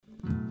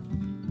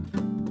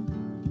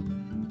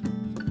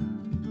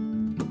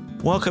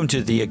Welcome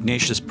to the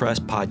Ignatius Press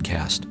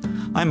podcast.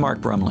 I'm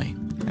Mark Brumley.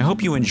 I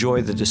hope you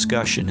enjoy the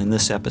discussion in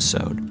this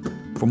episode.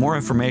 For more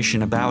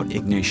information about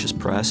Ignatius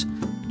Press,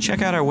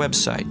 check out our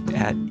website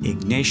at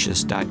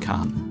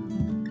ignatius.com.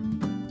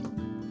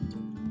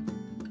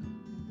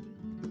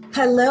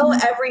 Hello,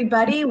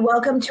 everybody.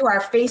 Welcome to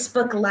our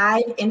Facebook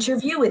Live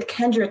interview with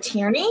Kendra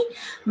Tierney.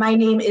 My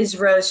name is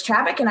Rose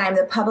Trabick, and I'm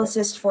the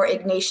publicist for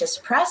Ignatius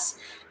Press.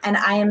 And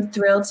I am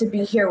thrilled to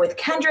be here with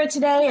Kendra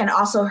today, and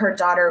also her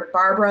daughter,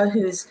 Barbara,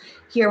 who's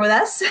here with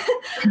us.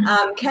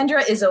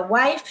 Kendra is a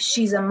wife.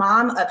 She's a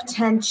mom of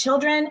 10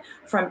 children,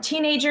 from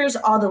teenagers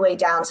all the way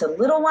down to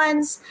little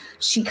ones.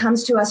 She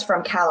comes to us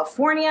from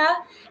California,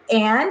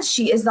 and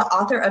she is the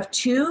author of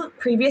 2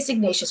 previous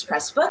Ignatius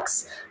Press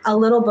books, a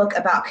little book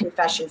about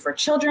confession for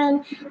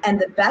children, and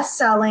the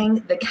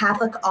best-selling The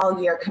Catholic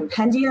All-Year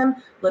Compendium,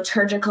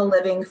 Liturgical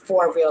Living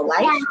for Real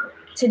Life.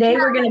 Today,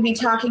 we're going to be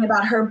talking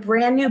about her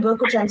brand new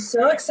book, which I'm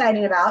so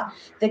excited about,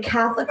 The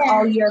Catholic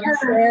All-Year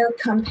Prayer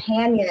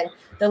Companion,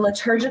 The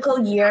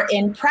Liturgical Year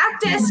in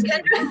Practice.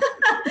 Kendra.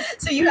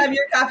 So you have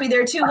your copy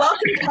there too.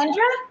 Welcome,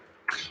 Kendra.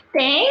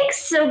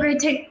 Thanks. So great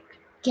to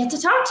get to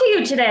talk to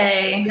you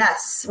today.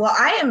 Yes. Well,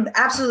 I am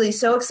absolutely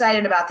so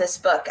excited about this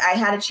book. I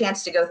had a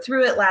chance to go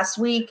through it last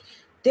week.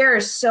 There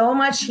is so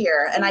much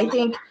here. And I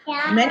think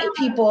many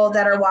people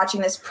that are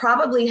watching this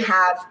probably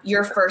have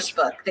your first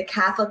book, The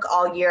Catholic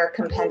All-Year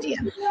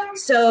Compendium.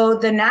 So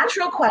the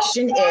natural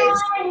question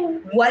is,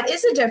 what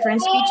is the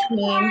difference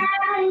between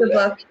the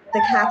book,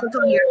 The Catholic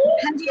All-Year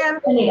Compendium,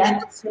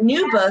 and this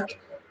new book,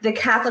 The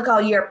Catholic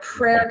All-Year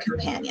Prayer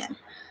Companion?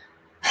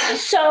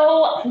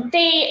 So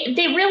they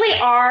really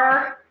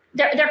are,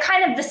 they're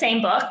kind of the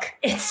same book.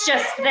 It's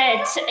just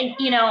that,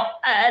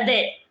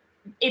 that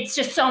it's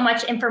just so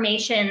much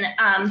information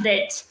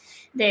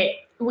that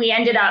we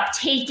ended up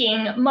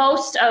taking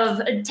almost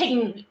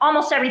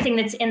everything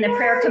that's in the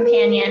prayer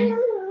companion.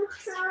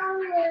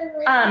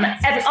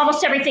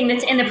 Almost everything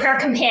that's in the prayer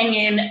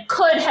companion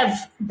could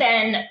have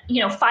been,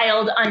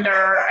 filed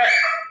under.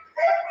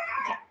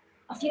 Okay,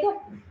 off you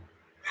go.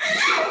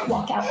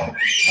 Walk out.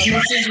 And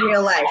this is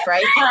real life,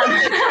 right?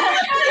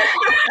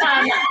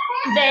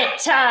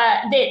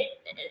 That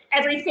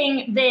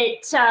everything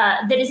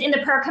that is in the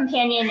prayer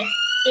companion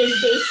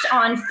is based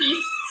on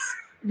feasts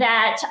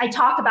that I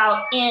talk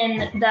about in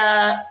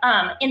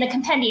the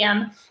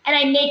compendium, and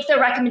I make the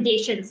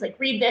recommendations, like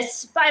read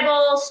this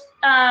Bible,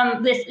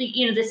 these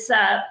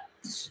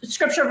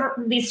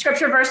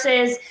scripture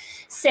verses,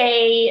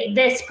 say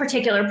this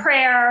particular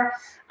prayer,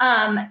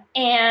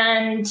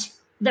 and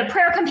the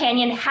prayer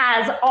companion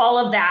has all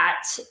of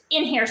that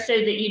in here so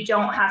that you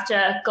don't have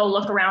to go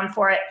look around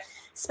for it,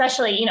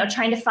 especially,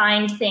 trying to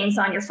find things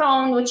on your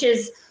phone, which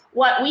is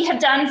what we have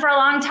done for a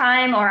long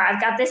time, or I've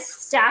got this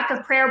stack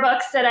of prayer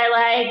books that I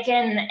like,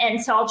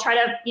 and so I'll try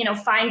to,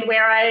 find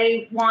where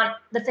I want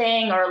the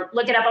thing, or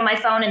look it up on my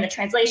phone in the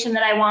translation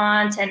that I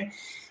want. And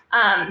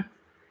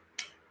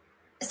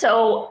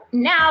so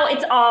now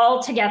it's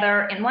all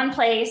together in one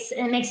place,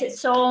 and it makes it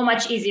so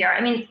much easier. I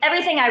mean,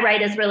 everything I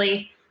write is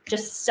really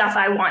just stuff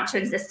I want to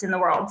exist in the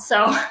world.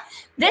 So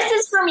this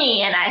is for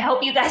me, and I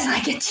hope you guys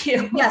like it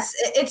too. Yes,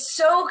 it's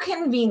so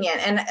convenient.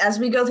 And as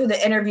we go through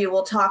the interview,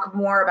 we'll talk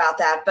more about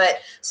that.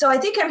 But so I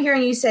think I'm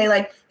hearing you say,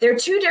 like, they're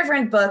 2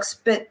 different books,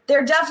 but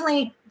they're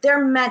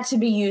meant to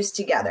be used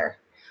together.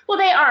 Well,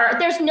 they are.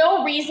 There's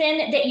no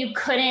reason that you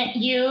couldn't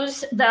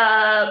use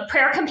the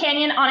prayer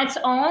companion on its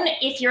own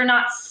if you're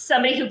not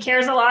somebody who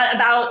cares a lot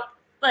about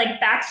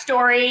like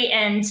backstory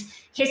and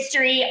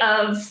history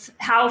of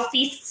how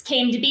feasts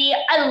came to be.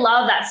 I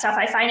love that stuff.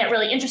 I find it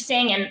really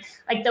interesting, and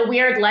like the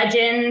weird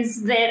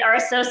legends that are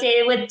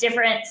associated with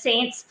different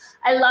saints.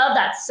 I love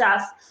that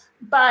stuff.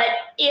 But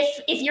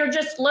if you're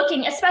just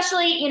looking,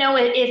 especially,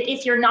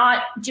 if you're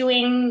not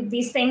doing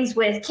these things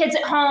with kids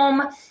at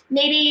home,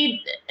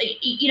 maybe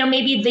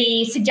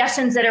the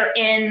suggestions that are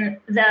in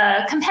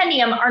the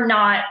compendium are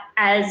not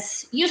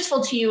as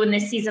useful to you in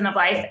this season of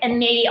life. And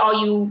maybe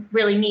all you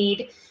really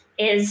need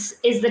is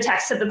the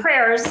text of the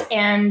prayers.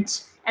 And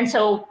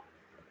so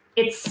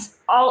it's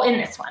all in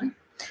this one.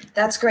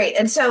 That's great.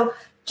 And so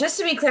just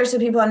to be clear, so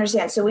people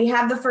understand, so we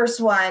have the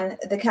first one,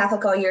 the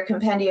Catholic All-Year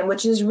Compendium,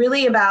 which is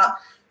really about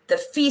the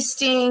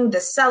feasting, the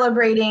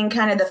celebrating,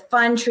 kind of the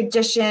fun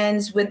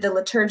traditions with the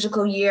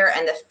liturgical year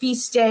and the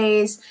feast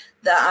days,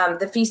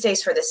 the feast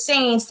days for the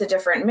saints, the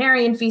different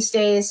Marian feast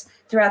days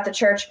throughout the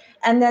church.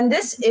 And then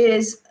this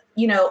is,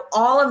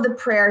 all of the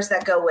prayers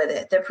that go with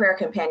it, the prayer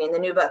companion, the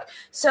new book.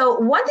 So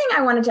one thing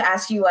I wanted to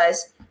ask you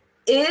was,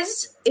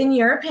 is, in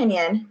your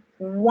opinion,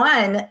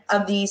 one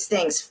of these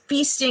things,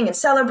 feasting and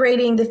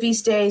celebrating the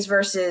feast days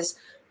versus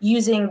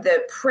using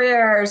the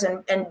prayers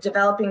and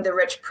developing the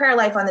rich prayer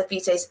life on the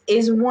feast days,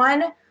 is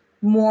one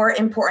more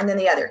important than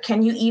the other?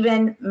 Can you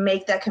even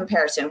make that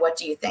comparison? What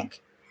do you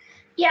think?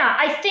 Yeah,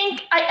 I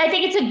think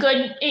it's a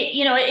good,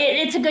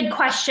 it's a good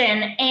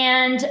question.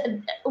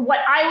 And what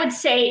I would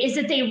say is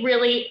that they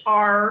really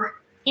are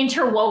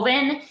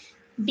interwoven,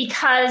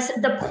 because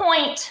the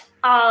point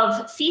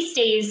of feast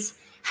days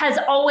has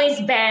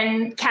always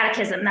been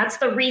catechism. That's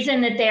the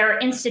reason that they're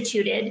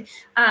instituted.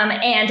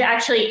 And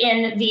actually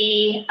in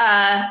the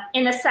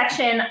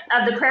section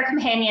of the Prayer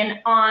Companion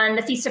on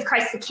the Feast of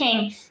Christ the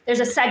King, there's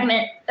a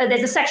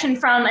section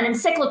from an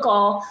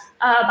encyclical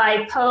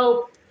by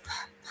Pope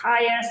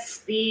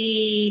Pius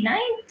IX,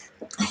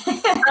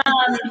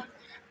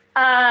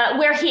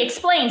 where he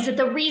explains that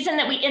the reason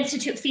that we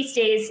institute feast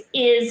days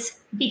is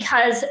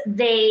because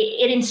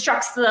it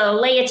instructs the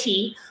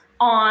laity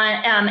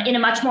on in a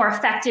much more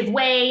effective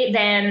way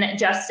than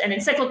just an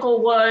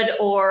encyclical would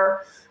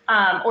or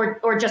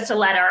just a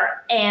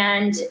letter.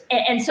 And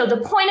so the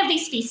point of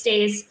these feast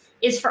days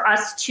is for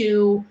us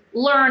to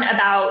learn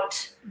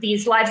about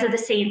these lives of the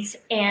saints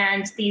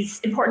and these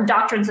important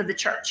doctrines of the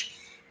church.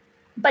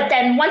 But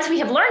then once we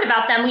have learned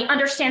about them, we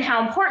understand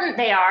how important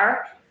they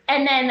are.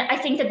 And then I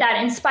think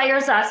that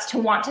inspires us to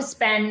want to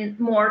spend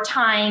more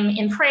time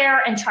in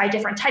prayer and try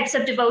different types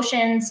of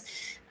devotions,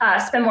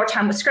 spend more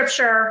time with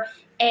scripture.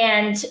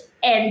 And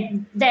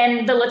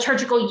then the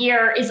liturgical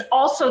year is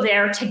also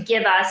there to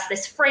give us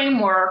this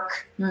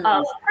framework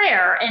of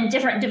prayer and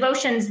different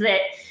devotions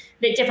that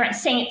different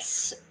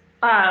saints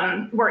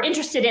were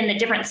interested in, that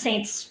different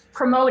saints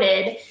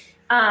promoted.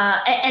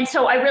 And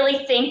so I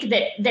really think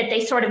that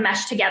they sort of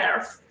mesh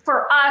together.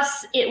 For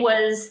us, it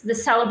was the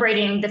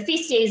celebrating the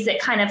feast days that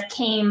kind of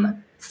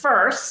came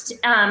first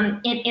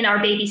in our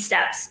baby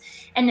steps.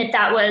 And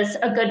that was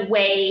a good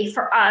way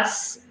for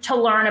us to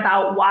learn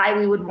about why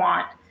we would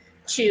want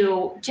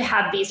to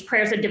have these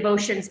prayers and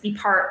devotions be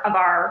part of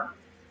our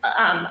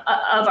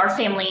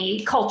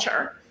family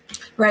culture.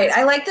 Right.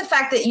 I like the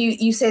fact that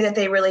you say that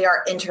they really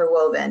are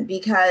interwoven,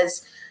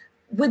 because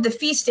with the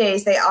feast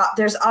days,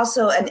 there's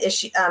also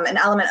an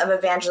element of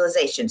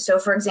evangelization. So,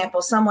 for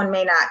example, someone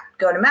may not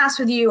go to Mass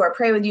with you or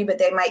pray with you, but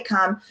they might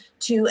come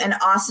to an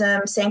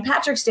awesome St.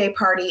 Patrick's Day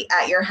party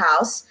at your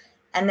house,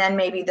 and then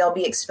maybe they'll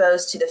be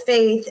exposed to the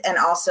faith, and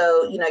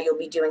also, you'll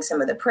be doing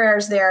some of the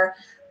prayers there.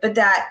 But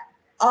that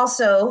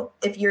also,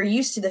 if you're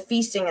used to the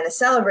feasting and the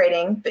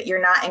celebrating, but you're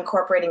not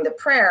incorporating the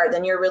prayer,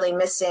 then you're really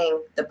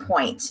missing the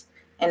point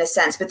in a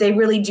sense. But they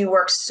really do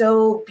work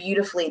so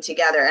beautifully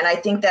together, and I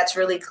think that's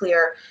really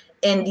clear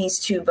in these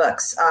two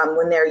books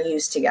when they're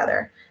used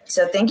together.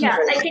 So thank you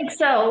for that. I think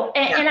so.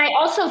 And I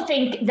also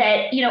think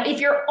that, if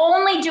you're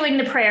only doing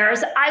the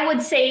prayers, I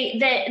would say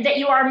that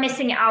you are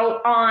missing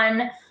out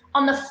on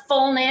the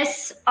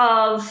fullness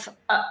of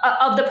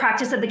the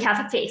practice of the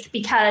Catholic faith,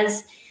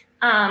 because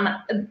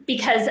especially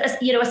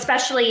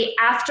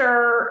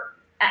after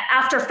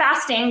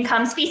fasting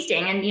comes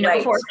feasting, and, right.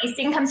 Before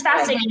feasting comes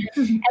fasting,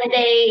 right. and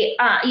they,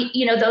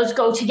 those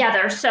go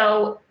together.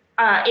 So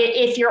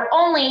if you're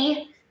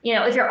only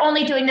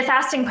doing the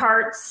fasting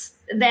parts,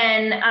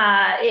 then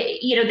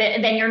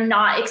then you're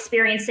not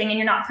experiencing and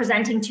you're not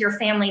presenting to your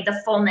family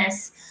the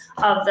fullness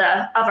of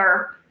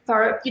our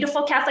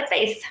beautiful Catholic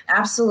faith.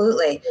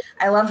 Absolutely.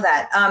 I love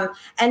that.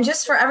 And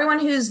just for everyone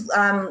who's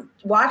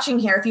watching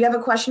here, if you have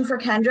a question for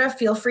Kendra,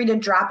 feel free to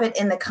drop it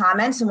in the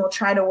comments and we'll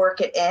try to work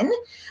it in.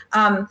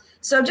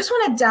 So I just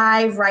want to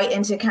dive right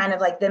into kind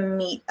of like the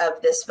meat of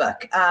this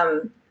book.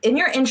 In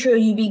your intro,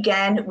 you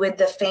began with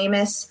the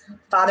famous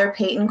Father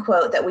Peyton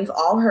quote that we've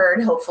all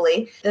heard,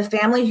 hopefully: "The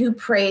family who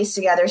prays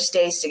together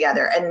stays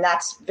together." And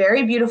that's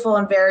very beautiful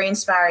and very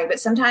inspiring. But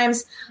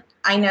sometimes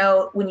I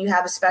know when you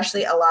have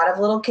especially a lot of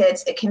little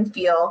kids, it can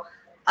feel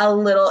a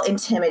little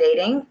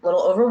intimidating, a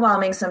little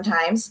overwhelming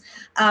sometimes.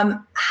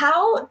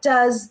 How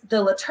does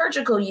the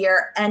liturgical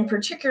year, and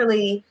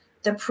particularly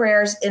the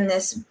prayers in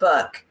this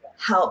book,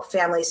 help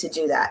families to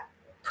do that,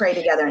 pray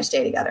together and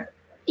stay together?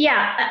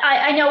 Yeah,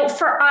 I know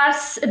for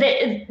us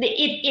that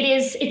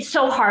it's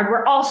so hard.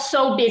 We're all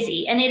so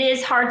busy, and it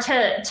is hard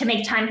to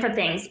make time for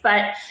things.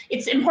 But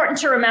it's important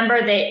to remember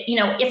that,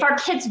 if our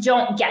kids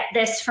don't get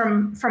this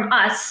from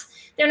us,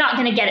 they're not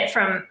going to get it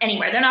from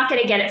anywhere. They're not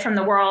going to get it from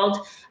the world.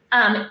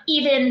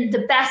 Even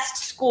the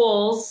best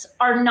schools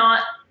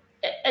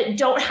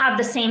don't have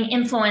the same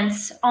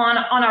influence on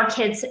our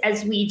kids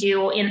as we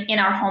do in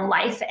our home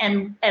life,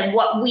 and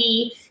what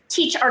we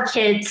teach our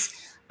kids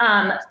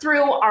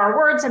through our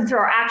words and through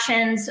our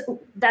actions.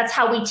 That's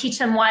how we teach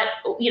them what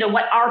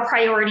our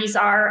priorities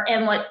are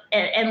and what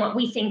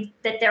we think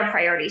that their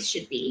priorities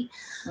should be.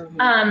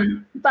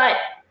 Mm-hmm. But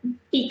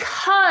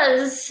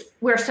because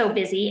we're so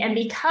busy and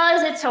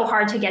because it's so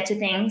hard to get to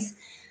things,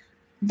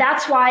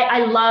 that's why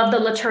I love the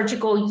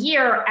liturgical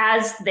year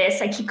as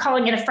this. I keep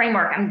calling it a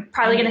framework. I'm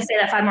probably going to say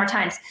that 5 more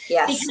times.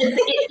 Yes. Because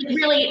it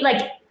really,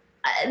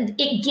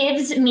 it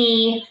gives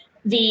me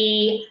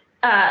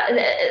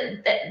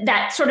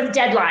that sort of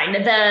deadline,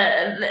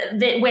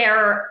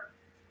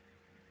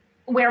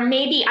 where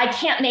maybe I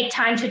can't make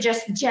time to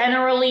just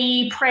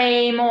generally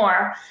pray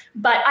more,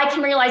 but I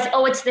can realize,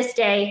 it's this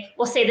day,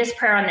 we'll say this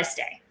prayer on this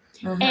day.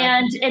 Mm-hmm.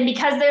 And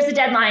because there's a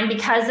deadline,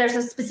 because there's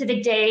a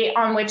specific day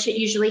on which it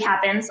usually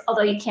happens,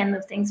 although you can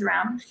move things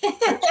around.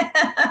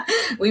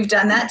 We've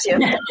done that too.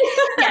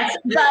 Yes,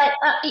 but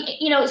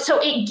so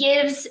it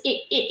gives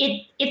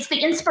it's the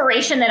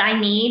inspiration that I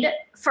need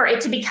for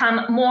it to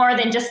become more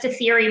than just a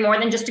theory, more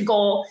than just a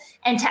goal.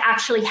 and to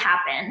actually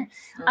happen.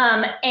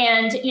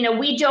 And,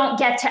 we don't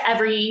get to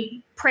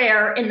every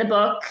prayer in the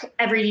book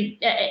every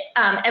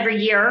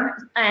year.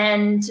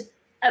 And,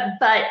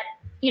 but,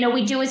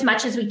 we do as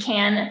much as we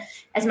can,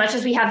 as much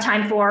as we have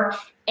time for.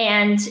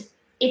 And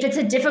if it's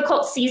a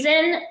difficult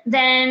season,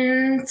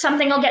 then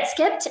something will get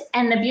skipped.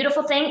 And the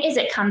beautiful thing is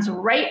it comes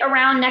right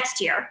around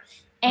next year.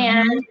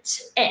 And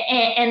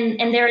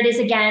there it is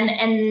again.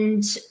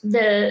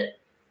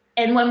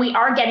 And when we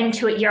are getting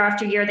to it year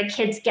after year, the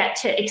kids get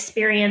to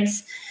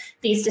experience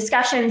these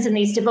discussions and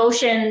these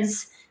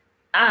devotions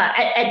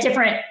at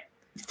different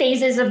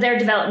phases of their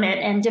development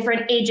and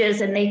different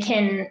ages. And they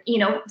can,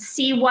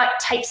 see what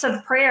types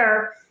of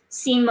prayer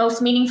seem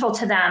most meaningful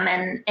to them.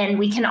 And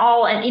we can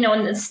all, and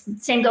the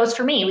same goes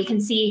for me. We can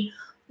see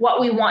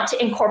what we want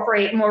to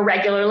incorporate more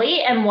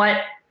regularly and what,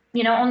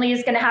 only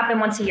is going to happen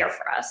once a year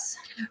for us.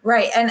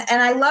 Right. And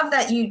I love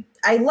that you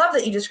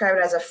describe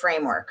it as a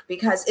framework,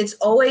 because it's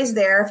always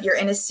there. If you're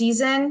in a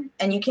season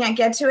and you can't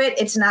get to it,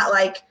 it's not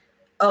like,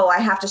 oh, I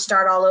have to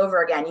start all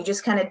over again. You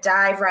just kind of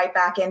dive right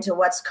back into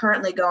what's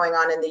currently going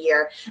on in the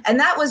year. And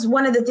that was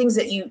one of the things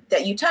that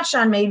you touched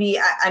on. Maybe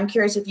I'm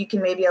curious if you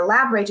can maybe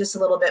elaborate just a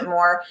little bit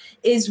more,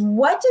 is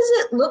what does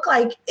it look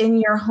like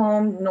in your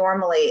home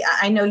normally?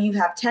 I know you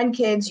have 10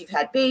 kids, you've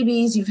had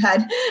babies, you've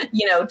had,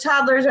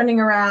 toddlers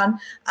running around.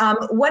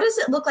 What does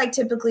it look like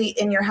typically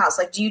in your house?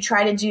 Like, do you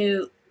try to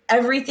do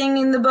everything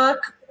in the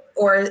book,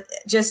 or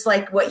just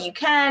like what you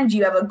can? Do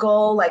you have a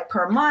goal like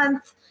per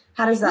month?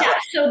 How does that look?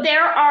 So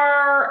there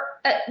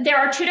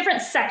are two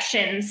different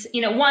sections.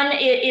 One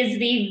is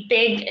the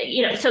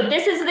big, so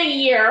this is the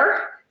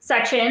year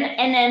section.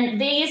 And then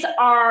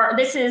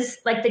this is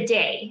like the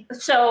day.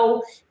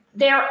 So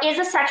there is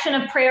a section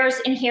of prayers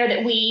in here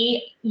that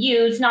we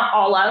use, not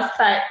all of,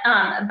 but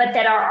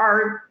that are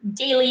our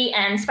daily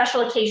and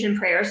special occasion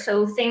prayers.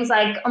 So things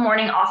like a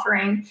morning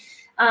offering,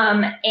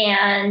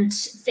 and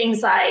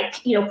things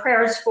like,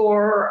 prayers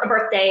for a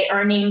birthday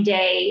or a name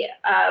day,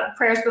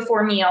 prayers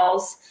before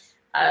meals,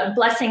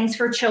 blessings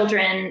for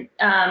children,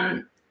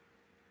 and,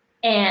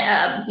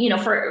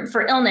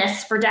 for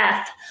illness, for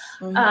death.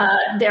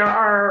 There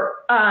are,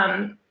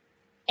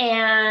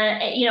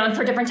 and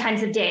for different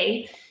times of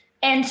day.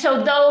 And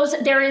so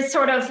there's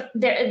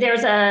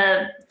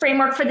a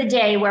framework for the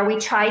day where we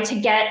try to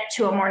get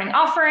to a morning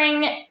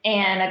offering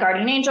and a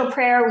guardian angel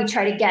prayer. We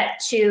try to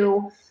get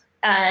to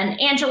an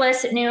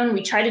Angelus at noon.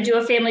 We try to do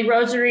a family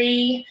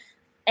rosary,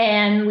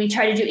 and we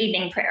try to do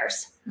evening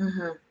prayers.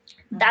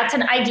 That's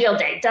an ideal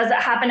day. Does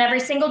that happen every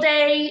single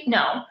day?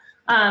 No.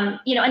 And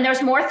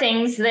there's more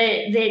things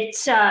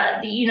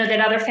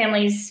that other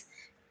families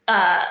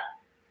are,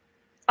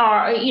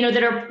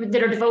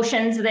 that are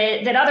devotions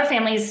that other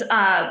families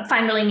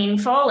find really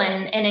meaningful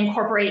and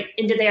incorporate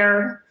into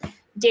their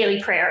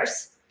daily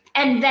prayers.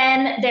 And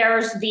then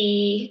there's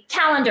the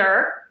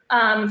calendar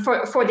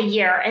for the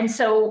year. And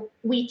so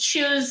we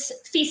choose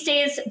feast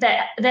days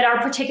that are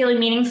particularly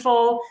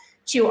meaningful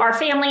to our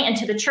family and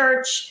to the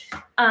church,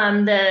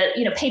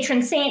 the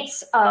patron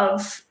saints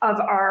of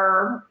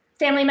our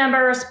family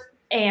members,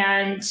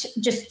 and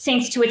just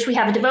saints to which we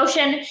have a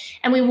devotion.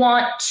 And we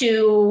want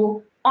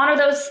to honor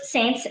those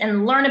saints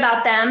and learn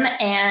about them,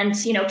 and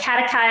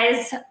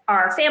catechize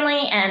our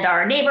family and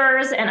our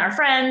neighbors and our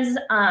friends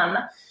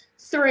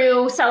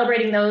through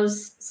celebrating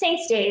those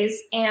saints'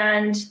 days,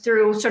 and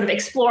through sort of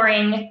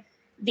exploring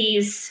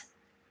these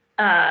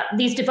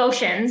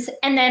devotions.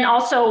 And then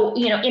also,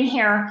 in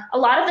here, a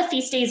lot of the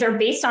feast days are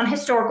based on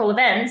historical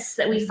events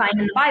that we find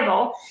in the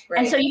Bible. Right.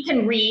 And so you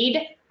can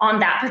read on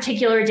that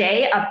particular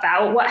day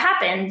about what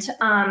happened.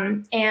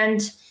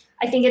 And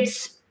I think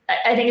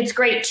it's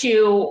great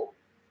to,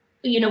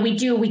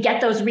 we get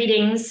those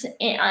readings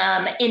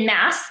in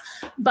Mass,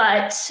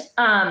 but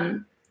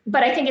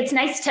I think it's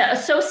nice to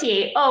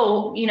associate,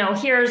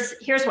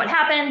 here's what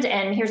happened,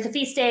 and here's the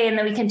feast day. And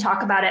then we can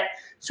talk about it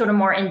sort of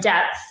more in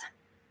depth.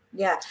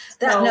 Yeah,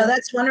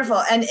 that's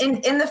wonderful. And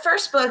in the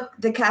first book,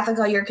 The Catholic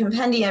All Year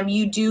Compendium,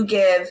 you do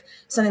give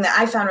something that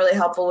I found really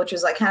helpful, which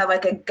was like kind of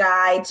like a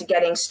guide to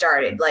getting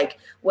started, like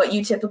what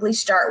you typically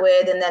start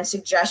with, and then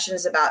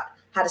suggestions about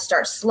how to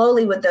start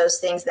slowly with those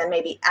things, then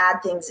maybe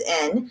add things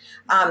in.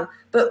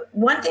 But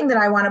one thing that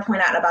I want to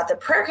point out about the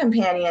prayer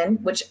companion,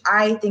 which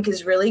I think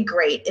is really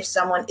great if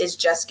someone is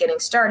just getting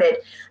started.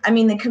 I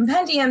mean, the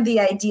compendium,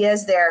 the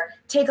ideas there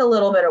take a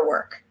little bit of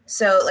work.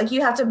 So like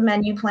you have to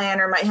menu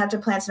plan or might have to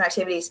plan some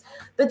activities,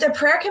 but the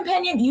prayer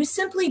companion, you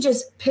simply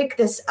just pick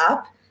this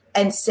up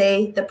and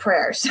say the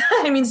prayers.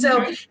 I mean,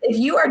 so if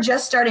you are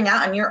just starting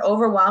out and you're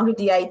overwhelmed with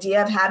the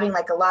idea of having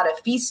like a lot of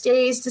feast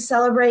days to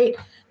celebrate,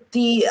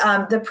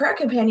 the prayer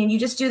companion, you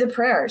just do the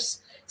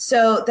prayers.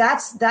 So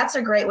that's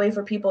a great way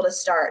for people to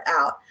start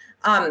out.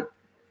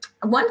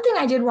 One thing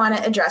I did want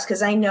to address,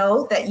 because I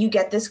know that you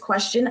get this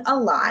question a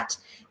lot,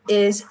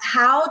 is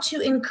how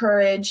to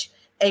encourage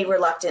a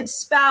reluctant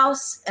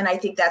spouse. And I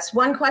think that's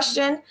one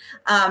question,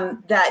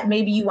 that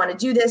maybe you want to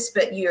do this,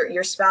 but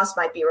your spouse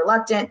might be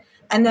reluctant.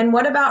 And then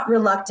what about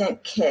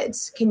reluctant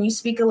kids? Can you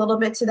speak a little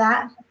bit to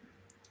that?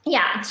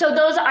 Yeah. So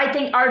those I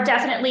think are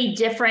definitely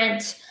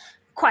different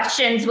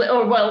questions,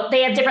 or well,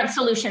 they have different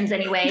solutions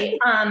anyway.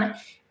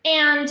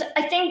 And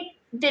I think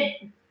that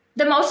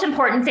the most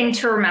important thing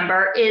to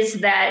remember is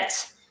that,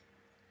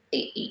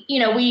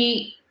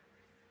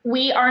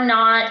 we are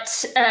not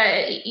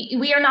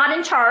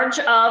in charge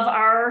of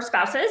our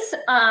spouses,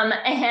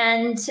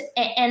 and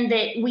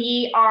that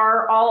we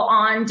are all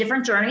on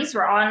different journeys.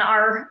 We're on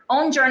our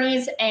own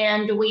journeys,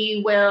 and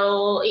we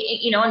will,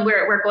 and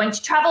we're going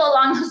to travel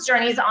along those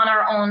journeys on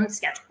our own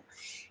schedule.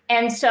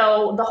 And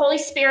so the Holy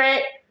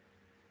Spirit,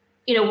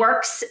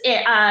 works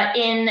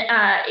in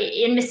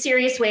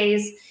mysterious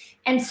ways.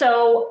 And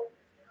so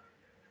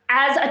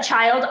as a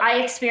child, I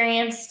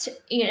experienced,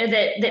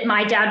 that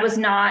my dad was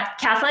not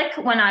Catholic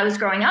when I was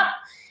growing up.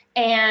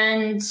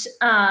 And,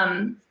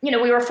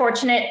 we were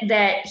fortunate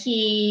that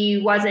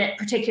he wasn't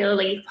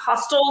particularly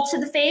hostile to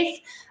the faith,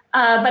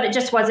 but it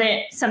just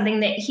wasn't something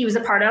that he was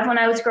a part of when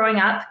I was growing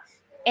up.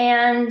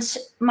 And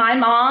my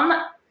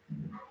mom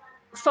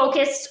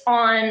focused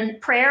on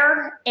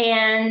prayer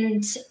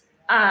and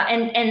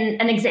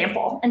an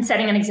example, and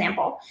setting an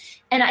example.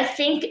 And I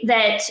think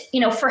that,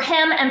 for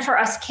him and for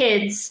us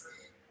kids,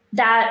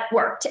 that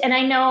worked. And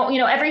I know,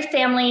 every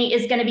family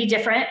is going to be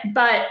different,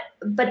 but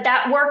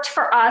that worked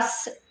for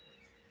us,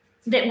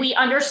 that we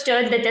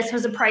understood that this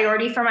was a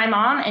priority for my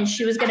mom, and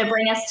she was going to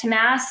bring us to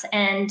Mass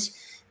and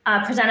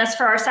present us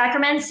for our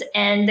sacraments.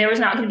 And there was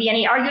not going to be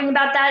any arguing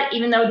about that,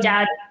 even though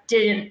Dad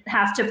didn't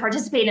have to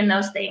participate in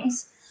those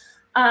things.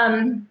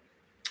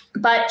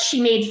 But she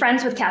made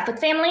friends with Catholic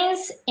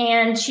families,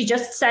 and she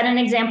just set an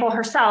example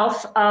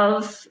herself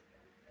of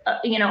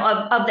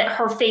that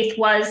her faith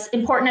was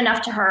important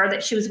enough to her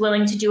that she was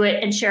willing to do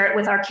it and share it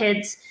with our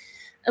kids,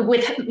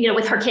 with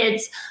her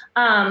kids,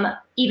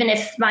 even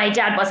if my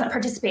dad wasn't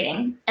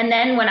participating. And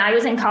then when I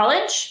was in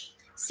college,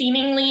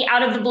 seemingly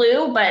out of the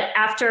blue, but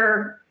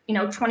after,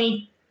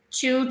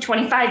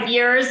 25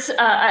 years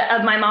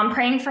of my mom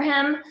praying for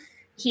him,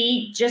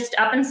 he just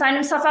up and signed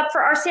himself up for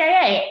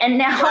RCIA. And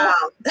now, wow.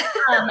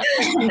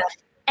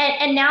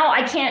 and now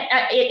I can't,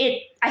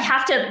 I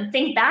have to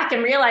think back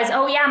and realize,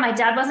 oh yeah, my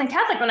dad wasn't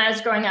Catholic when I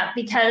was growing up,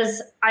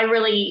 because I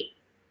really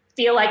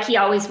feel like he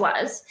always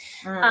was.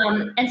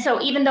 And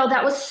so even though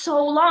that was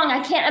so long,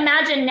 I can't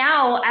imagine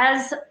now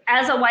as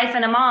a wife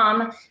and a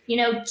mom,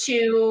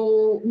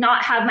 to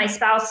not have my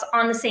spouse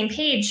on the same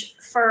page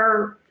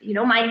for,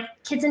 my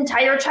kids'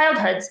 entire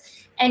childhoods.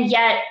 And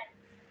yet,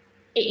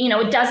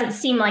 it doesn't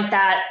seem like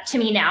that to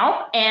me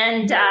now.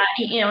 And,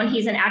 and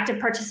he's an active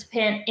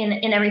participant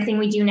in everything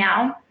we do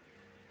now.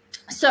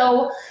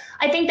 So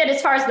I think that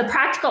as far as the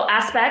practical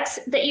aspects,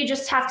 that you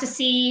just have to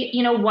see,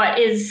 what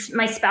is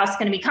my spouse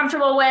going to be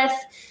comfortable with?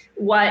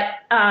 What,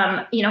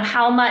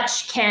 how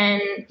much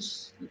can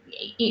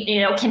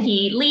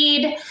he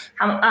lead?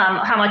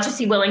 How much is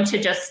he willing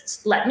to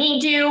just let me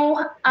do?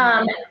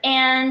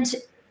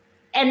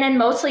 And then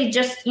mostly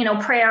just,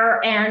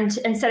 prayer and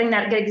setting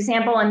that good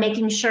example, and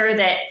making sure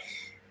that,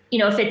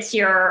 if it's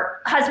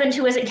your husband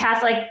who isn't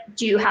Catholic,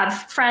 do you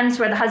have friends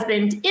where the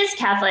husband is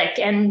Catholic?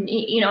 And,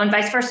 and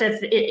vice versa.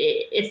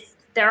 If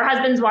there are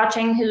husbands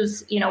watching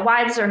whose,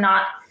 wives are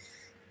not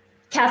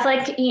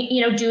Catholic,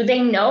 do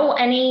they know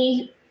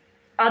any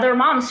other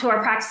moms who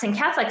are practicing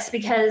Catholics?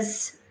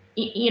 Because,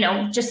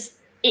 just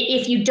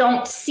if you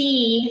don't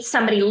see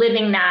somebody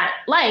living that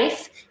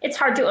life, it's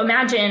hard to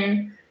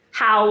imagine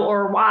how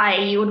or why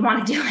you would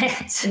want to do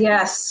it.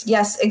 Yes,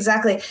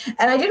 exactly.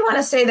 And I did want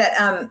to say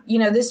that,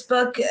 this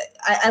book,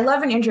 I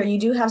love an intro. You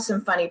do have some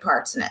funny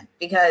parts in it,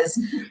 because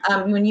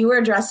when you were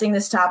addressing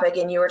this topic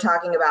and you were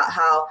talking about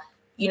how,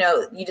 you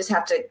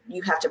have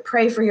to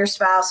pray for your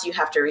spouse, you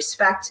have to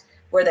respect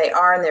where they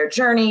are in their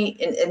journey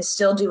and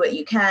still do what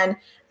you can.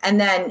 And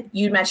then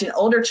you mentioned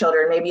older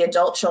children, maybe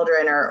adult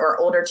children or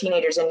older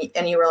teenagers.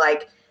 And you were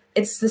like,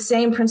 it's the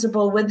same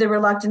principle with the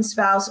reluctant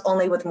spouse,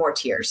 only with more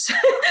tears. So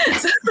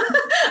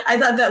I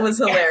thought that was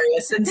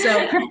hilarious. And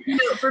so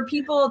for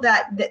people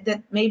that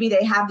maybe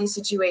they have these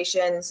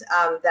situations,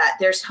 that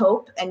there's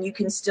hope and you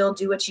can still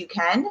do what you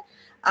can.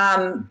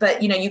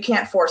 But, you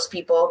can't force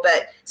people,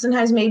 but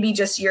sometimes maybe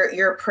just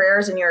your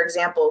prayers and your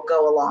example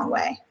go a long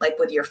way, like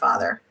with your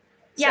father.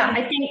 Yeah,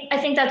 so. I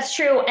think that's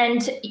true.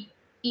 And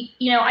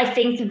I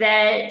think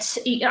that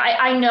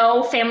I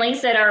know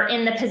families that are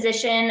in the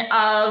position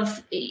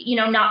of,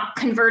 not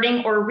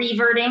converting or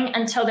reverting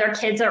until their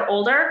kids are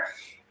older.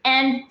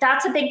 And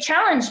that's a big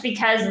challenge,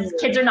 because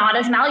kids are not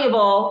as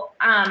malleable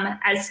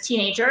as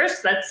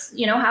teenagers. That's,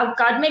 how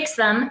God makes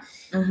them.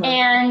 Mm-hmm.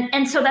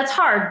 And so that's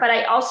hard. But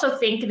I also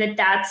think that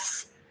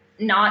that's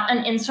not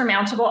an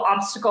insurmountable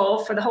obstacle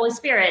for the Holy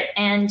Spirit,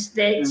 and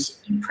that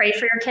you pray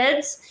for your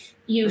kids.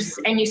 You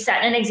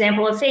set an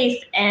example of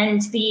faith,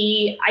 and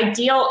the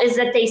ideal is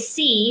that they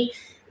see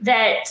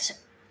that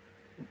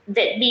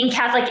being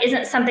Catholic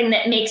isn't something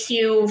that makes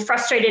you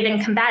frustrated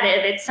and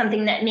combative. It's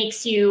something that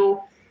makes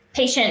you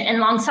patient and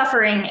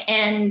long-suffering,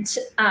 and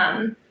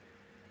a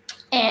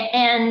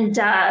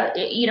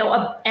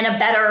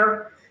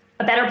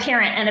better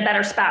parent and a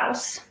better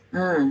spouse.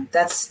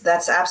 That's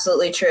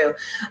absolutely true.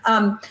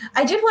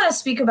 I did want to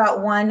speak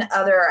about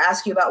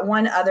ask you about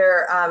one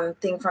other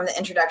thing from the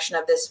introduction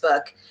of this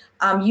book.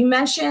 You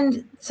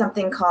mentioned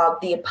something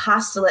called the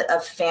Apostolate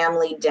of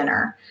Family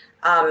Dinner.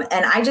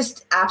 And I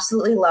just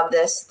absolutely love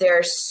this.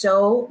 There's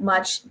so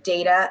much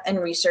data and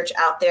research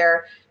out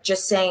there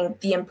just saying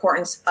the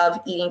importance of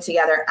eating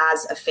together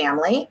as a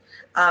family.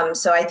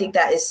 So I think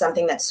that is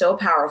something that's so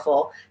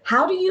powerful.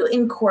 How do you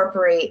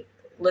incorporate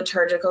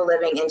liturgical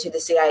living into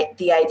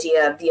the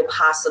idea of the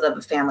apostolate of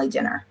a family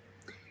dinner?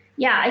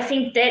 Yeah, I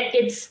think that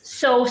it's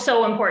so,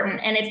 so important.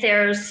 And if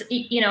there's,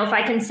 if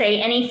I can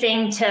say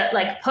anything to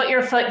like put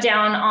your foot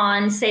down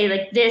on, say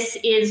like, this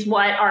is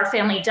what our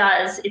family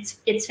does,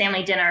 it's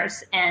family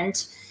dinners, and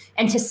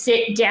to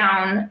sit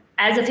down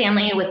as a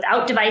family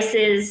without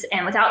devices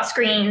and without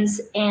screens,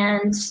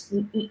 and,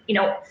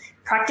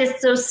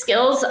 practice those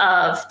skills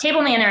of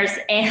table manners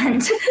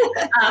and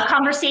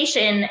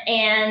conversation,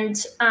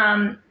 and,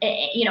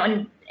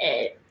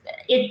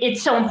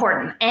 it's so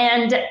important.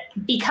 And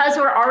because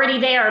we're already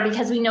there,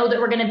 because we know that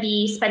we're going to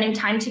be spending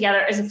time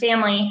together as a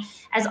family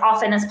as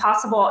often as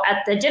possible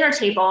at the dinner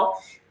table,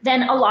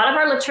 then a lot of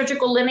our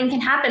liturgical living can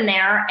happen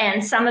there.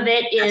 And some of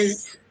it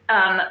is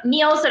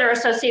meals that are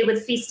associated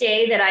with feast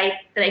day that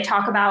I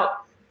talk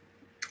about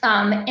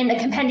in the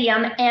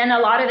compendium. And a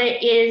lot of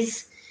it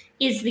is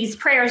these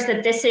prayers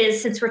that this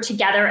is, since we're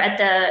together at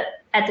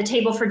the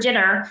table for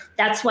dinner,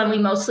 that's when we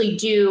mostly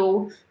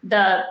do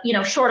the,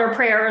 shorter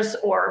prayers,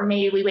 or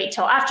maybe we wait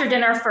till after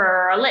dinner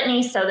for a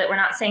litany so that we're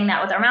not saying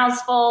that with our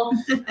mouths full.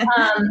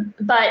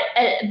 But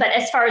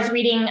as far as a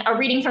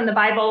reading from the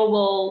Bible,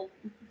 we'll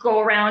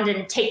go around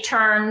and take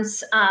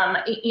turns,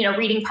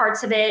 reading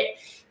parts of it.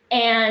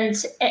 And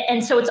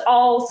so it's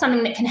all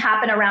something that can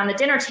happen around the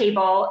dinner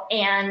table,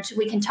 and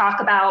we can talk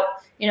about,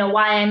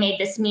 why I made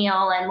this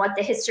meal and what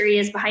the history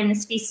is behind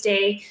this feast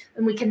day,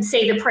 and we can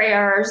say the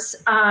prayers,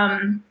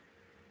 and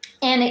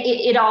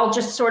it all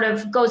just sort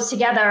of goes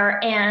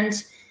together.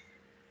 And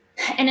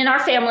in our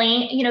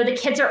family, the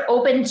kids are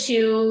open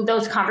to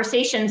those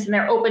conversations, and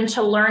they're open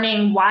to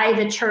learning why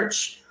the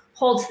church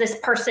holds this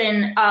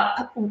person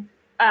up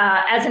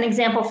as an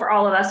example for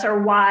all of us,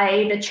 or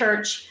why the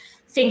church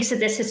thinks that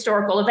this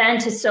historical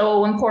event is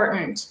so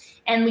important.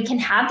 And we can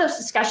have those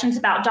discussions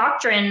about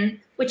doctrine,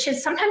 which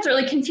is sometimes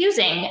really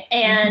confusing.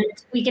 And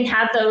we can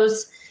have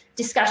those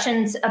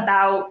discussions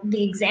about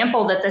the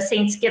example that the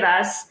saints give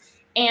us.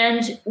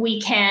 And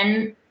we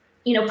can,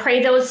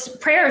 pray those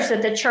prayers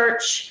that the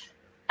church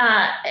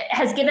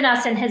has given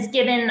us, and has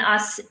given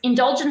us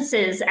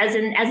indulgences as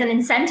an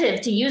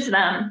incentive to use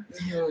them.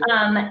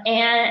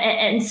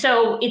 And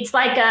so it's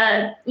like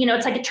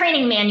it's like a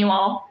training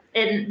manual.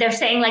 And they're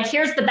saying, like,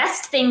 here's the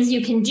best things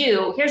you can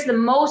do. Here's the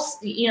most,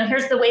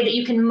 here's the way that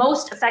you can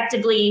most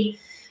effectively,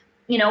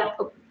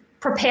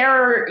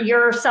 prepare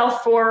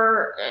yourself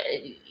for,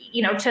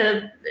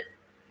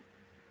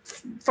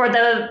 for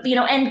the,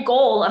 end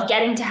goal of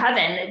getting to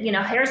heaven.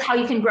 Here's how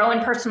you can grow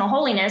in personal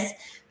holiness.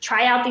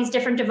 Try out these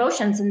different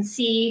devotions and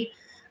see,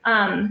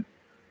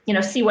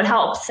 see what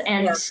helps.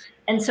 And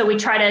so we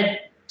try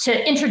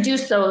to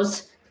introduce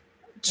those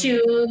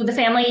to the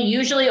family,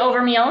 usually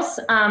over meals,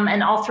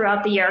 and all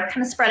throughout the year,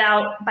 kind of spread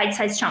out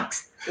bite-sized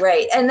chunks.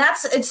 Right. And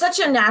it's such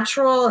a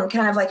natural and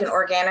kind of like an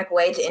organic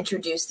way to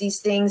introduce these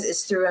things,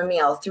 is through a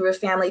meal, through a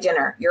family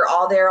dinner. You're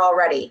all there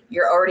already.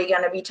 You're already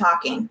going to be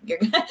talking.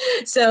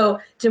 So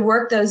to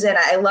work those in,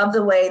 I love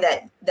the way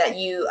that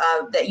you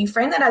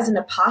frame that as an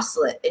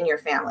apostolate in your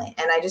family.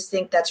 And I just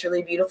think that's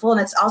really beautiful.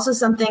 And it's also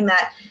something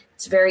that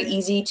it's very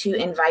easy to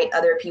invite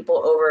other people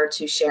over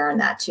to share in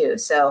that too.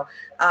 So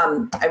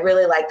I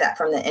really like that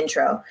from the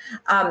intro.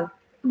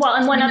 Well,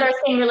 and one other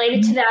thing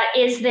related to that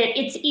is that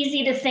it's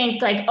easy to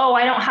think like, oh,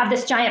 I don't have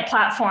this giant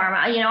platform.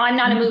 I'm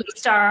not a movie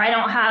star. I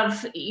don't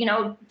have,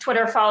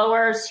 Twitter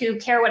followers who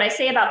care what I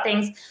say about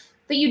things.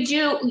 But you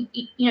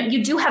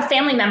do have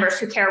family members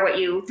who care what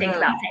you think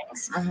about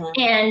things.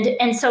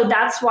 And so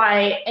that's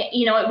why,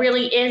 it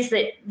really is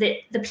that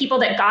the people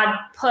that God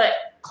put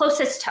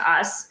closest to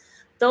us,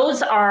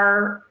 those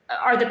are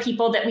the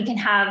people that we can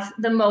have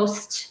the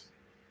most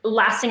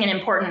lasting and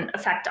important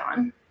effect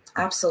on.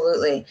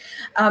 Absolutely.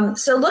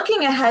 So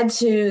looking ahead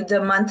to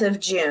the month of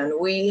June,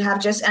 we have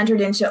just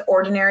entered into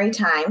ordinary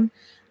time.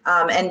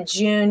 And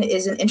June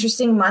is an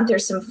interesting month.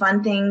 There's some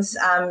fun things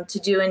to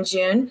do in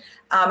June.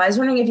 I was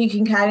wondering if you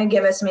can kind of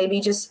give us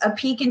maybe just a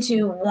peek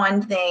into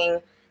one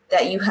thing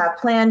that you have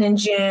planned in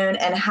June,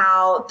 and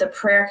how the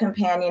prayer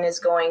companion is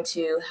going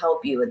to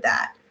help you with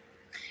that.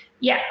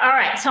 Yeah. All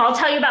right. So I'll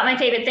tell you about my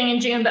favorite thing in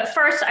June. But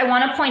first, I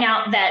want to point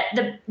out that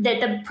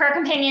the prayer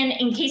companion,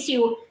 in case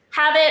you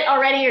have it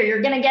already or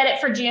you're going to get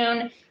it for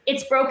June,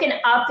 it's broken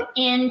up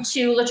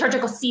into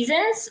liturgical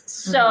seasons.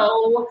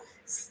 So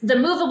the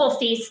movable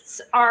feasts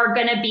are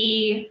going to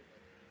be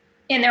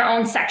in their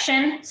own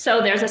section.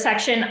 So there's a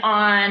section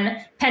on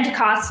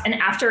Pentecost and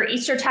after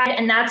Eastertide,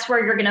 and that's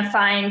where you're going to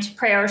find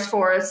prayers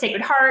for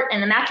Sacred Heart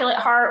and Immaculate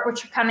Heart,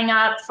 which are coming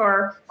up,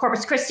 for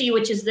Corpus Christi,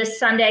 which is this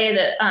Sunday,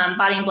 the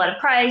body and blood of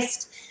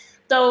Christ.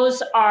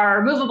 those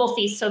are movable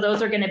feasts. So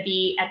those are going to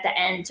be at the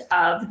end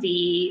of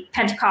the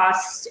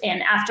Pentecost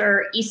and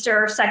after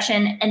Easter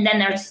section. And then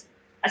there's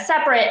a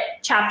separate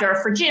chapter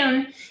for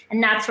June,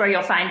 and that's where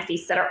you'll find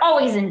feasts that are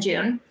always in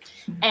June.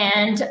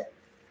 And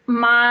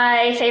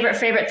my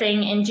favorite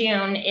thing in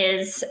June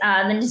is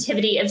the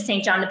Nativity of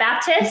St. John the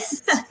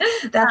Baptist.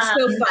 That's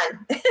so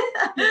fun.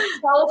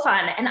 So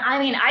fun. And I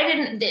mean,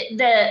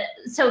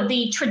 so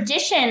the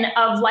tradition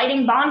of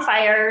lighting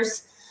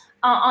bonfires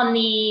on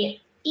the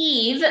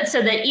eve,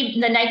 so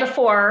the night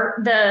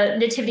before the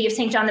Nativity of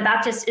St. John the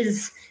Baptist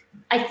is,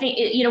 I think,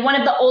 one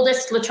of the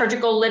oldest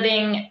liturgical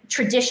living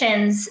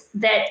traditions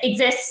that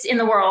exists in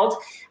the world.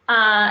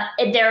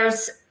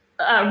 There's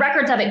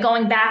records of it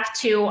going back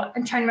to,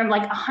 I'm trying to remember,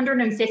 like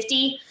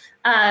 150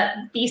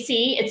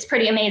 BC. It's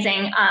pretty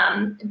amazing.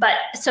 But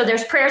so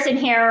there's prayers in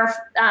here.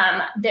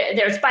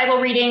 There's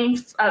Bible reading,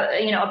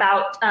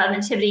 about the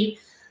Nativity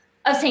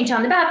of St.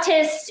 John the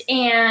Baptist.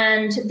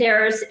 And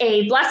there's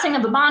a blessing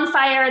of a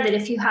bonfire that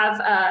if you have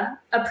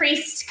a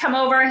priest come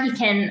over, he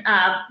can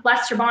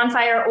bless your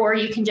bonfire, or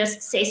you can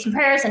just say some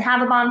prayers and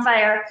have a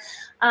bonfire.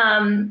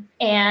 And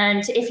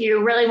if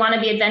you really want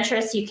to be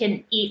adventurous, you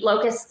can eat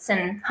locusts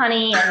and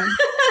honey. And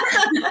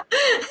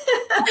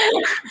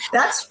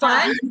that's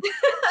fun.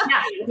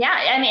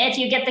 Yeah. I mean, if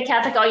you get the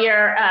Catholic All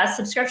Year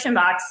subscription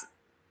box,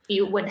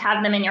 you would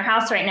have them in your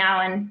house right now,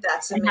 and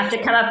have to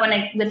come up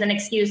with an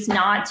excuse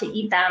not to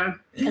eat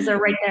them because they're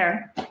right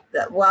there.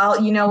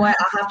 Well, you know what?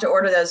 I'll have to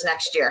order those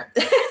next year.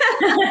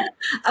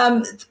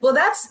 Well,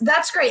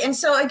 that's great. And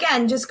so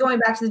again, just going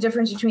back to the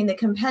difference between the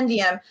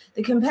compendium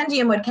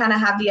would kind of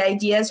have the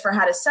ideas for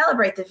how to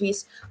celebrate the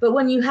feast. But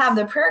when you have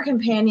the prayer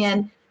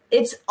companion,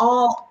 it's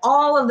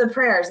all of the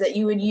prayers that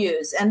you would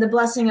use, and the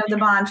blessing of the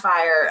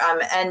bonfire,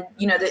 and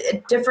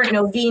the different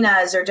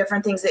novenas or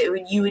different things that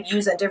you would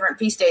use on different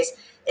feast days.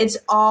 It's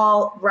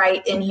all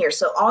right in here.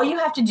 So all you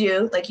have to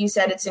do, like you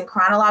said, it's in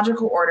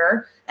chronological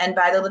order and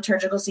by the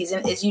liturgical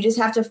season, is you just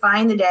have to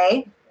find the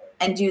day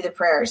and do the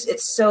prayers.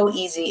 It's so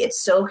easy. It's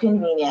so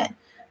convenient.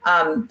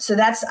 So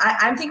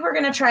I think we're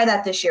going to try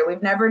that this year.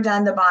 We've never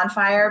done the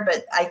bonfire,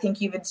 but I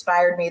think you've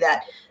inspired me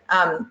that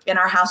in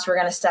our house, we're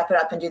going to step it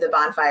up and do the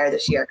bonfire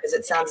this year because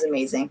it sounds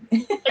amazing.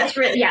 It's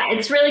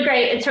really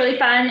great. It's really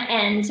fun.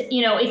 And,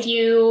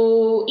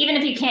 even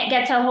if you can't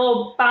get to a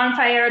whole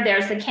bonfire,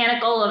 there's the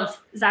canticle of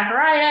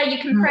Zechariah you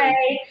can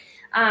pray.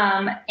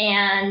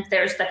 And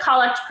there's the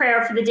collect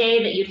prayer for the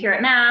day that you'd hear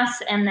at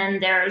Mass. And then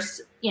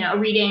there's, a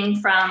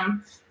reading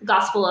from the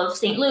Gospel of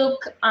St.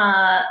 Luke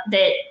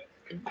that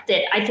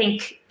I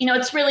think,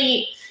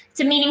 it's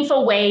a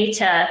meaningful way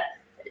to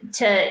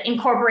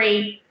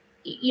incorporate,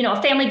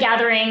 a family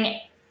gathering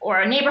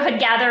or a neighborhood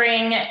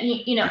gathering,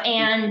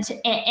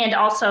 and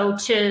also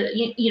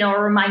to, a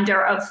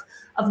reminder of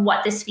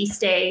what this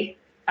feast day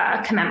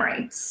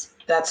commemorates.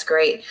 That's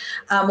great.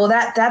 Well,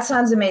 that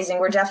sounds amazing.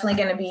 We're definitely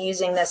going to be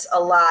using this a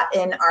lot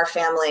in our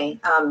family.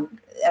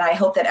 And I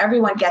hope that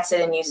everyone gets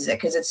it and uses it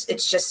because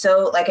it's just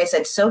so, like I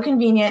said, so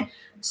convenient,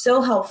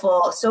 so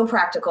helpful, so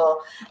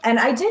practical. And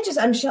I'm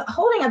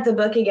holding up the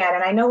book again,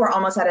 and I know we're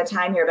almost out of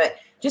time here, but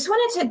just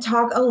wanted to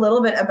talk a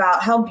little bit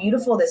about how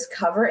beautiful this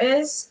cover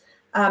is.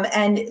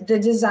 And the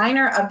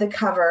designer of the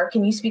cover,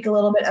 can you speak a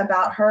little bit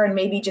about her and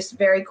maybe just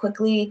very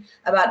quickly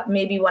about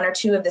maybe one or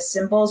two of the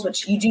symbols,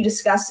 which you do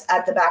discuss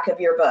at the back of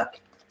your book?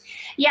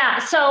 Yeah.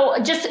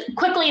 So just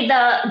quickly,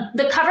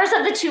 the covers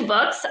of the two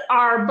books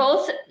are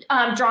both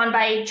drawn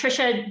by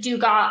Tricia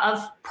Dugas of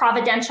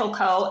Providential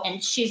Co.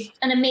 And she's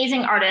an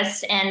amazing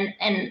artist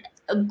and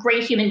a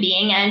great human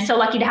being. And so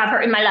lucky to have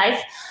her in my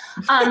life.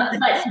 But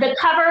the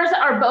covers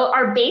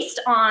are based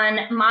on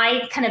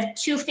my kind of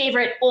two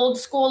favorite old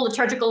school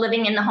liturgical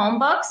living in the home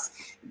books.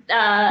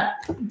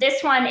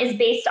 This one is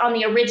based on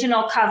the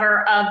original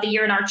cover of The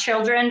Year in Our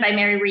Children by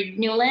Mary Reed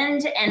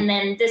Newland. And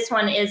then this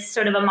one is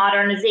sort of a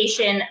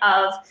modernization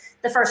of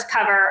the first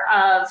cover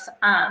of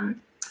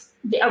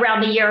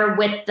Around the Year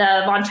with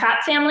the Von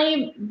Trapp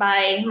family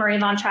by Marie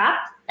Von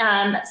Trapp.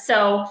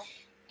 So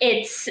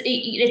it's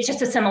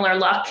just a similar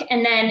look.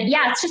 And then,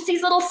 it's just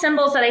these little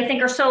symbols that I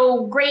think are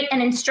so great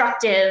and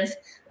instructive.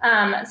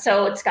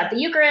 So it's got the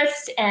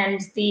Eucharist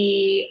and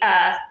the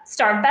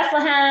Star of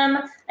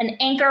Bethlehem, an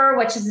anchor,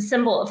 which is a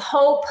symbol of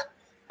hope,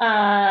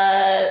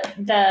 the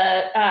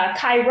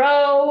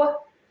Chi-Rho,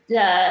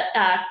 the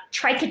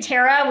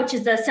Triquetera, which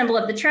is the symbol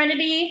of the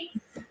Trinity,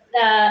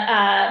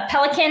 the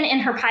pelican in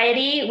her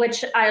piety,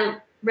 which I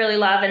really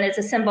love and is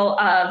a symbol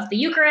of the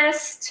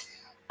Eucharist.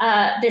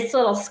 This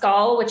little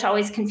skull, which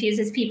always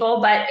confuses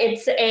people, but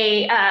it's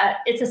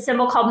a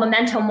symbol called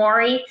Memento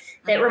Mori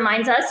that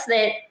reminds us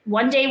that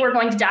one day we're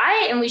going to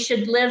die and we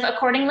should live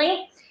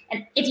accordingly.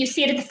 And if you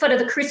see it at the foot of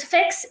the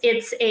crucifix,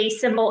 it's a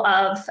symbol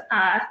of,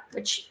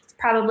 which is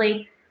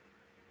probably,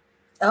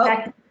 does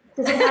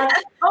it have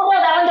it? Oh no,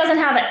 that one doesn't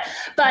have it.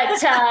 But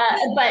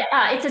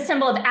it's a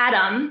symbol of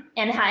Adam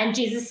and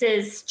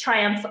Jesus's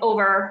triumph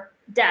over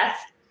death.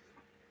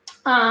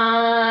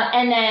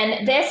 And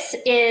then this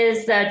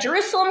is the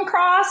Jerusalem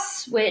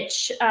cross,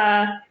 which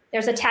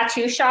There's a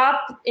tattoo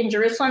shop in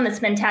Jerusalem that's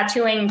been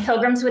tattooing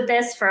pilgrims with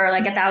this for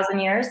like 1,000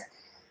 years.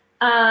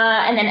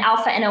 And then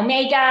Alpha and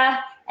Omega.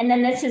 And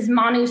then this is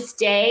Manus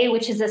Dei,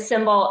 which is a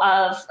symbol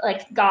of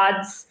like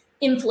God's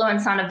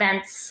influence on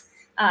events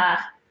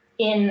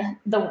in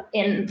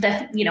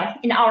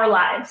our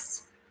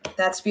lives.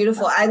 That's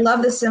beautiful. I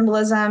love the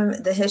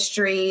symbolism, the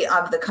history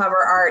of the cover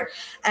art.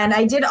 And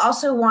I did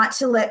also want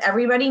to let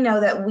everybody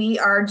know that we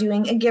are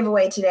doing a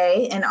giveaway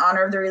today in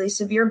honor of the release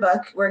of your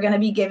book. We're going to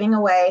be giving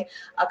away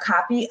a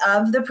copy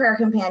of The Prayer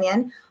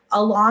Companion,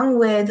 along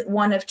with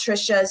one of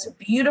Trisha's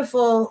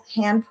beautiful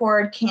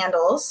hand-poured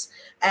candles.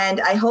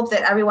 And I hope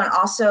that everyone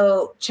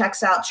also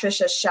checks out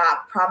Trisha's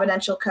shop,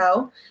 Providential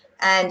Co.,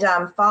 and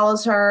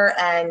follows her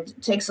and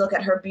takes a look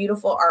at her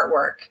beautiful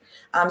artwork.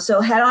 So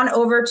head on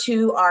over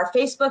to our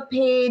Facebook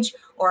page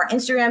or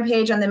Instagram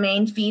page on the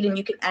main feed, and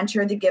you can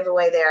enter the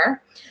giveaway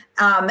there.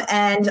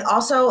 And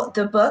also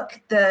the book,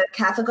 The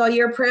Catholic All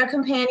Year Prayer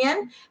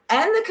Companion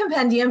and the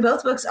Compendium,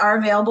 both books are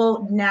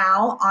available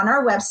now on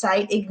our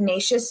website,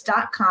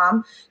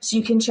 ignatius.com, so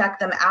you can check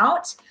them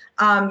out.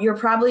 You're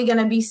probably going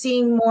to be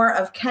seeing more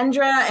of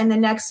Kendra in the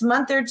next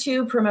month or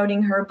two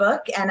promoting her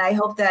book, and I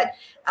hope that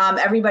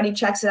everybody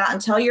checks it out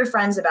and tell your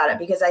friends about it,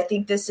 because I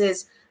think this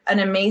is an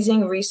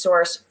amazing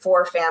resource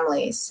for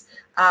families.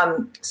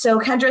 So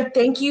Kendra,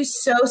 thank you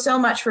so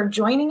much for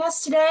joining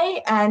us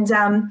today. And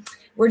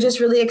we're just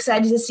really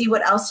excited to see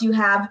what else you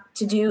have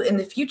to do in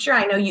the future.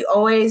 I know you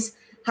always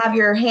have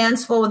your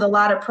hands full with a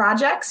lot of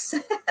projects.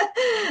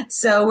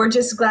 So we're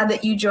just glad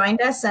that you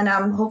joined us, and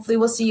hopefully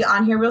we'll see you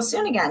on here real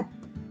soon again.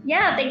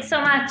 Yeah, thanks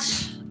so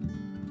much.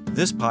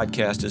 This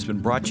podcast has been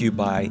brought to you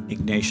by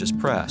Ignatius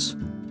Press.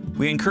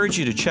 We encourage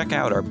you to check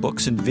out our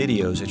books and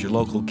videos at your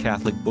local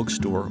Catholic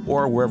bookstore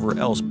or wherever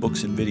else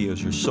books and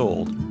videos are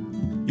sold.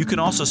 You can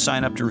also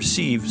sign up to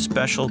receive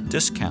special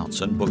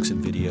discounts on books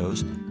and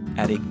videos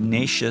at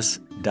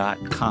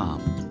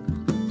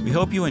ignatius.com. We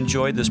hope you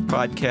enjoyed this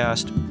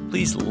podcast.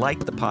 Please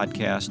like the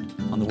podcast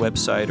on the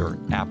website or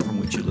app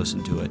from which you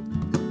listen to it,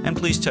 and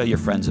please tell your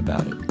friends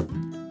about it.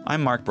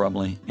 I'm Mark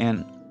Brumley,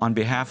 and on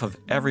behalf of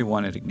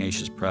everyone at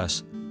Ignatius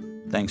Press,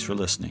 thanks for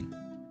listening.